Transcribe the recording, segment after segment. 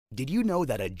Did you know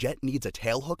that a jet needs a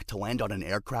tailhook to land on an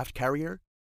aircraft carrier?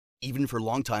 Even for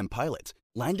longtime pilots,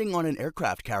 landing on an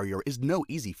aircraft carrier is no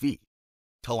easy feat.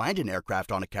 To land an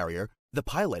aircraft on a carrier, the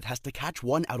pilot has to catch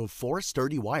one out of 4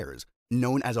 sturdy wires,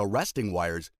 known as arresting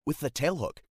wires, with the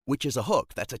tailhook, which is a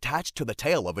hook that's attached to the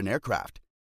tail of an aircraft.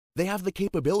 They have the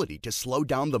capability to slow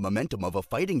down the momentum of a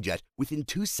fighting jet within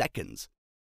 2 seconds.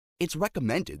 It's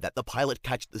recommended that the pilot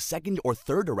catch the second or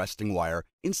third arresting wire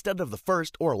instead of the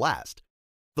first or last.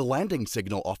 The landing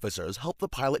signal officers help the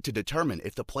pilot to determine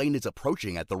if the plane is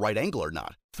approaching at the right angle or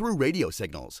not through radio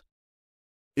signals.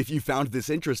 If you found this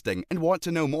interesting and want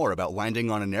to know more about landing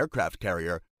on an aircraft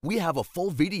carrier, we have a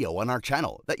full video on our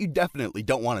channel that you definitely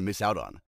don't want to miss out on.